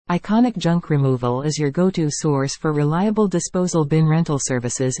Iconic Junk Removal is your go-to source for reliable disposal bin rental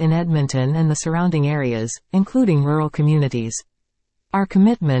services in Edmonton and the surrounding areas, including rural communities. Our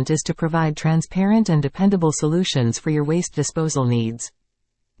commitment is to provide transparent and dependable solutions for your waste disposal needs.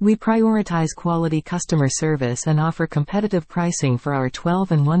 We prioritize quality customer service and offer competitive pricing for our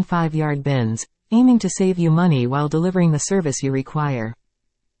 12 and 1/5-yard bins, aiming to save you money while delivering the service you require.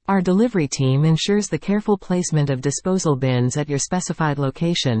 Our delivery team ensures the careful placement of disposal bins at your specified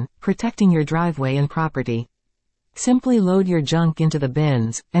location, protecting your driveway and property. Simply load your junk into the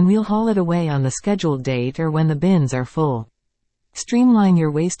bins, and we'll haul it away on the scheduled date or when the bins are full. Streamline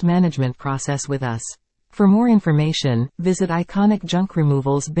your waste management process with us. For more information, visit Iconic Junk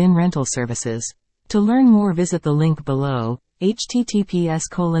Removal's bin rental services. To learn more, visit the link below,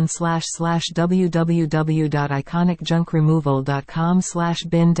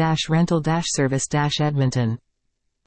 https://www.iconicjunkremoval.com/bin-rental-service-Edmonton.